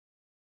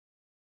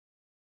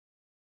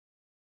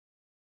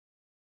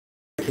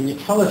Can you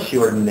tell us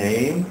your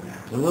name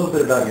and a little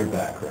bit about your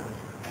background?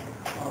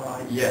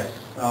 Yes,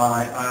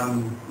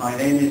 my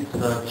name is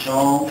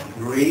Chong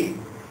Rhee,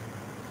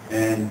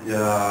 and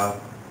I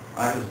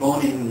was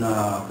born in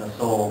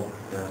Seoul,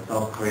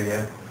 South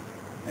Korea,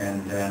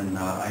 and then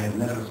I had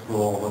medical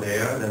school over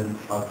there. Then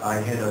I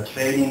had a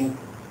training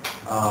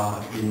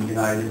in the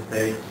United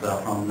States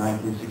from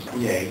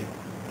 1968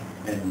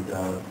 and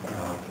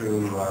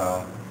through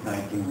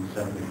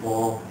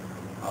 1974,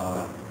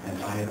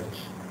 and I had a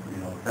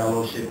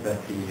fellowship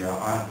at the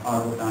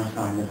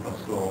Einstein Medical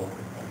School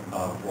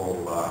for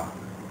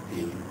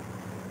the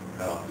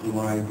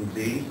pulmonary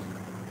disease,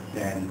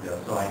 and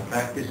so I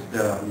practiced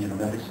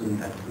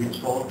medicine at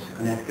Bridgeport,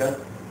 Connecticut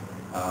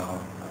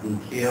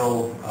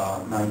until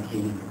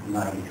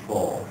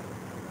 1994.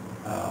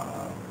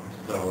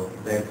 So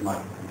that's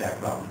my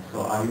background.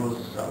 So I was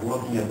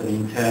working as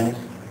an internist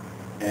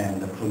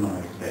and a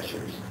pulmonary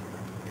specialist.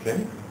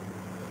 Okay.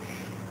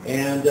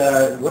 And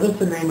what is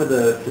the name of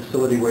the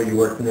facility where you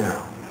work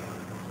now?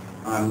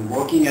 I'm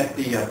working at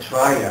the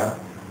TRIA,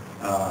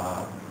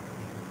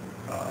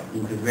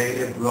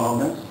 Integrated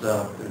Wellness.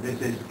 This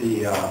is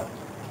the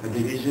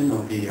division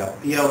of the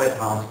PLS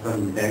Hospital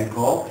in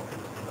Bangkok.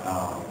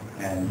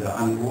 And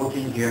I'm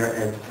working here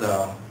at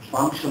the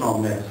functional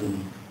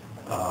medicine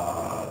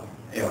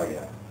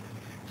area.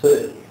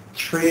 So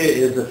TRIA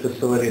is a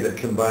facility that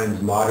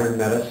combines modern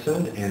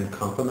medicine and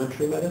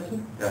complementary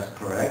medicine? That's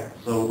correct.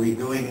 So we're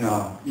doing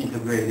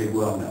integrated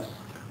wellness.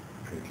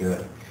 Very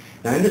good.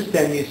 Now I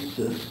understand you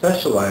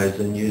specialize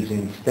in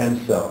using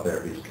stem cell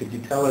therapies. Could you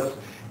tell us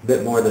a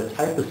bit more the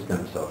type of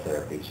stem cell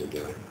therapies you're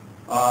doing?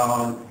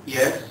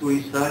 Yes,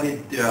 we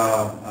started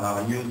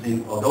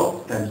using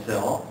adult stem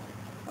cell,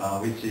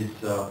 which is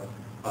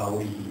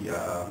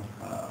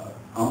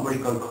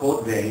umbilical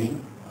cord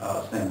vein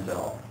stem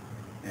cell.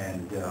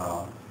 And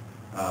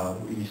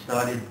we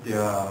started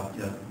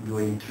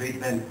doing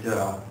treatment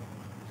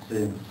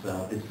since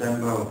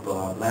December of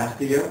last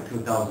year,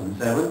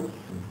 2007.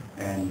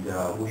 And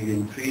we've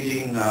been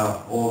treating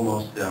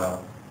almost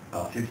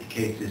 50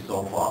 cases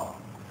so far.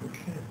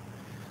 Okay.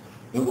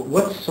 And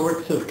what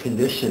sorts of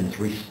conditions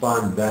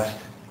respond best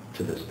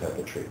to this type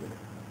of treatment?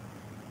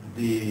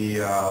 We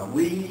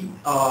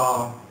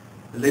are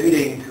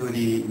limiting to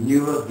the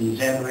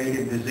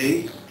neurodegenerative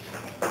disease,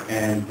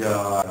 and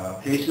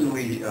patient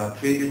we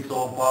treated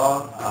so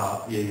far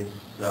is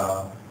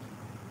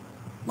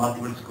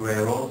multiple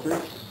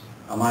sclerosis,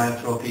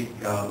 amyotrophic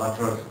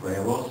lateral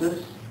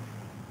sclerosis,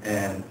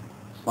 and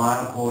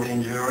spinal cord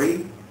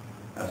injury,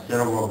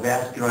 cerebral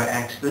vascular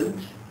accident,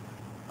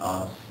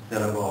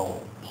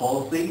 cerebral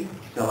palsy,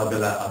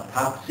 cerebellar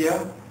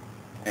ataxia,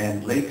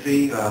 and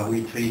lately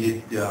we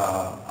treated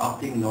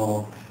optic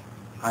nerve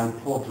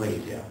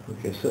hypoplasia.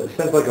 Okay, so it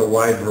sounds like a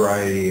wide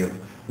variety of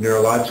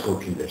neurological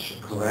conditions.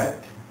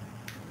 Correct.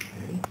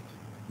 Okay.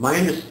 My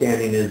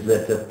understanding is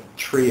that the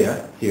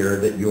TRIA here,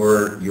 that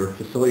your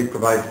facility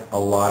provides a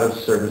lot of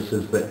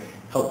services that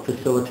help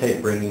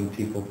facilitate bringing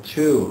people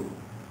to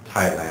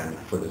Thailand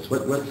for this.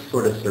 What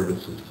sort of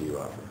services do you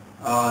offer?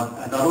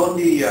 Not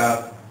only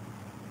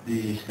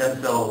the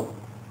stem cell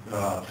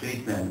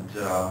treatment,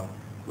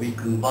 we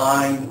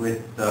combine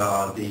with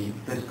the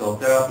physical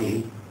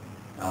therapy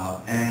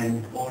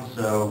and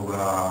also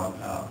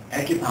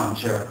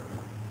acupuncture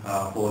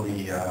for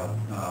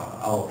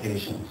our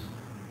patients.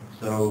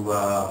 So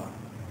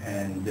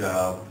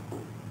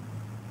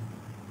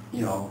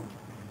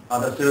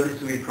other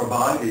service we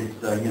provide is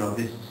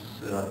this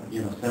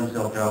stem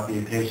cell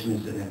therapy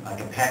patient is like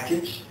a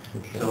package.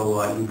 Okay.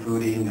 So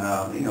including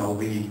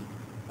we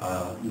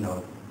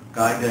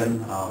guide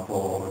them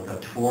for the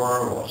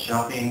tour or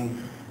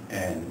shopping,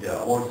 and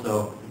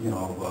also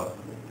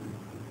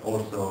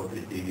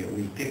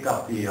we pick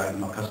up the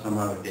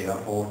customer at the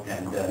airport,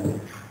 and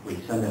then we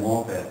send them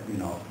off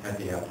at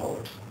the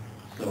airport.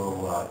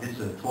 So this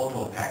is a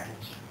total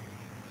package.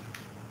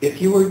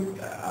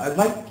 I'd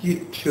like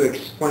you to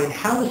explain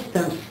how the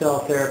stem cell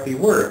therapy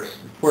works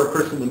for a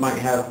person that might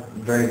have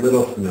very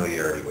little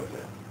familiarity with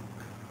it.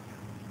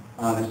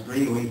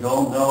 Honestly, we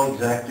don't know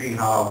exactly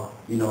how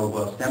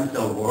stem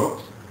cell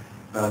works,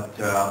 but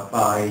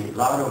by a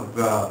lot of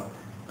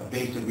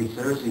basic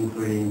research,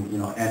 including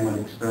animal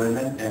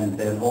experiment, and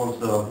then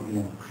also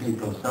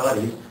clinical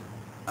studies,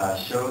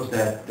 shows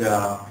that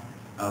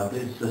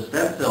this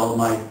stem cell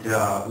might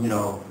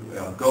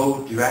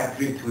go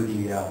directly to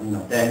the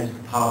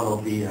damaged part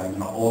of the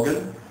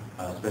organ,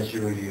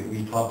 especially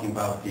we talking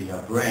about the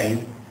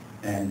brain,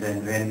 and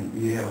then when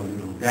you have a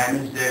little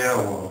damage there,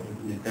 or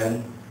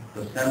then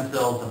the stem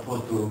cells are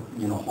supposed to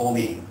home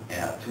in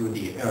to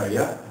the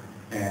area,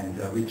 and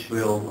which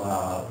will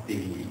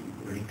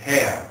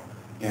repair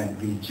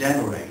and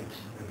regenerate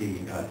the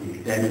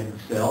damaged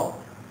cell,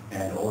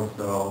 and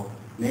also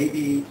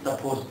maybe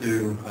supposed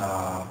to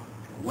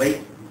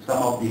wake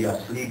some of the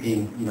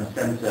sleeping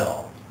stem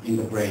cell in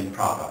the brain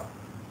proper.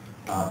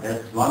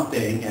 That's one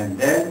thing. And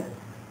then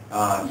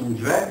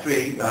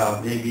indirectly,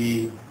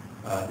 maybe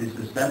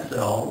this stem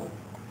cell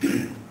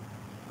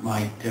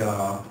might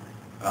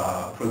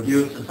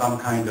produce some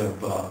kind of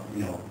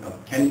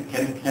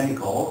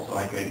chemicals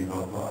like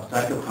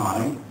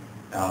cytokine,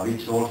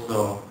 which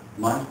also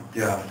might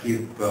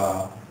keep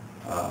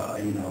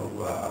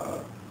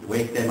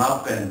wake them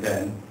up, and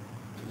then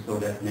so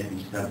that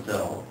maybe stem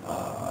cell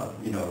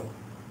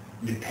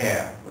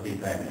repair the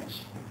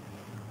damage.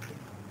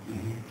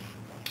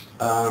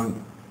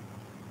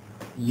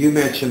 You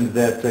mentioned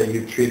that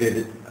you've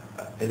treated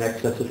in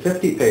excess of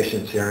 50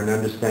 patients here, and I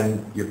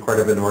understand you're part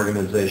of an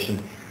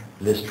organization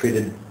that has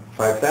treated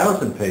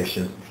 5,000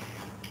 patients.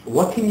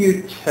 What can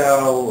you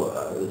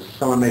tell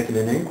someone making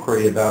an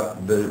inquiry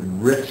about the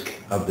risk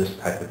of this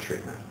type of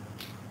treatment?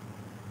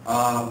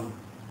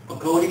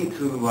 According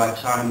to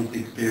Chinese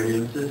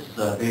experiences,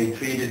 they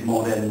treated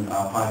more than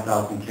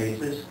 5,000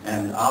 cases,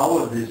 and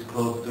ours is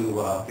close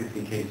to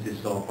 50 cases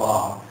so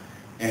far.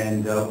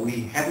 And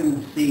we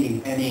haven't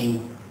seen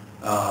any,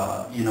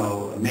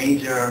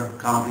 major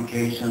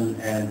complication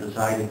and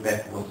side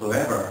effect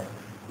whatsoever.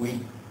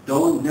 We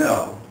don't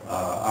know,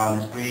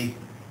 honestly,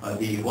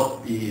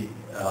 what the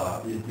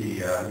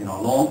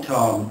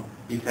long-term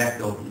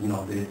effect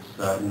of this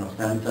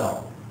stem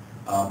cell.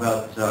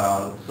 But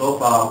so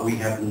far we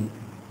haven't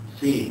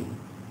seen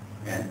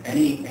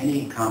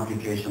any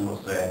complication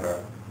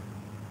whatsoever.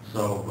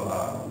 So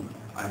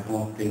I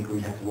don't think we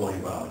have to worry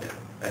about it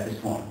at this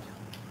point.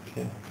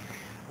 Okay.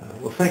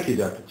 Well, thank you,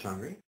 Dr. Chong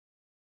Rhee.